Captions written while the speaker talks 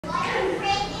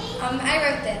I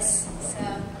wrote this, so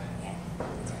yeah.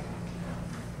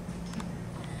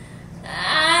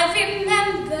 I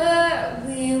remember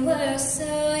we were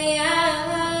so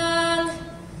young,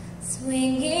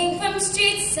 swinging from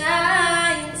street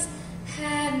signs,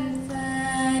 having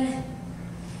fun,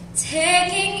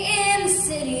 taking in the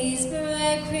city's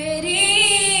bright,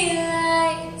 pretty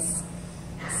lights.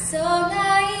 So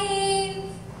naive,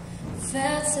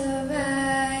 felt so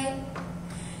right.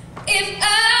 If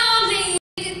only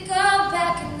we could go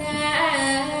back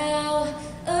now,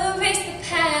 erase the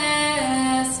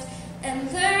past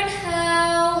and learn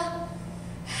how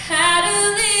to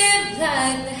live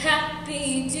like the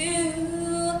happy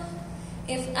do.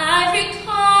 If I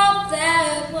recall,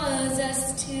 that was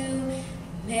us two,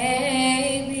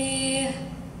 maybe.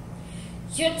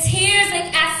 Your tears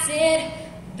like acid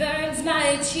burns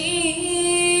my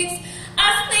cheeks. I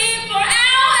sleep for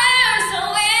hours,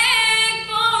 awake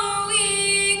for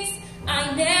weeks. I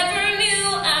never knew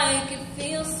I could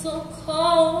feel so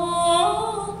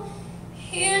cold.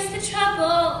 Here's the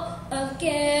trouble of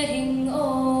getting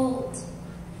old,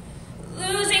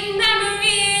 losing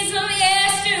memories of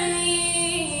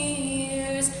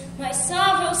yesteryears. My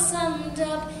sorrow summed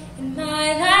up in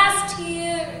my last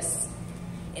tears.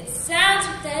 It sounds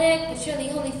pathetic, but you're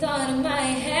the only thought in my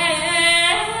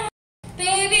head.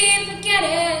 Baby, forget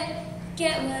it,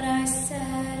 get what I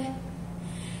said.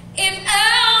 If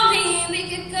only we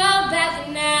could go back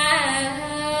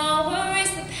now,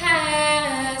 erase the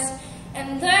past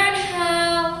and learn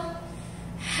how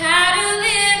to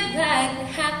live like the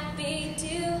happy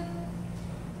do.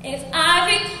 If I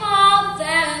recall,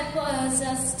 that was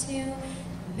us two,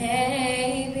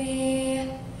 maybe.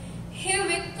 Here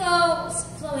it goes,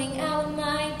 flowing out of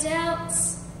my doubts.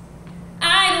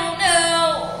 I don't know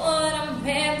what I'm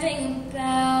rambling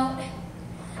about.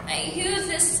 I use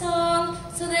this song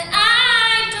so that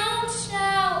I don't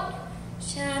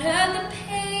shout out the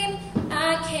pain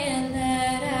I can't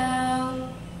let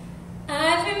out. I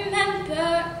remember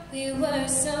we were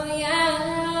so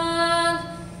young,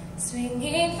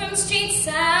 swinging from street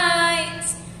side.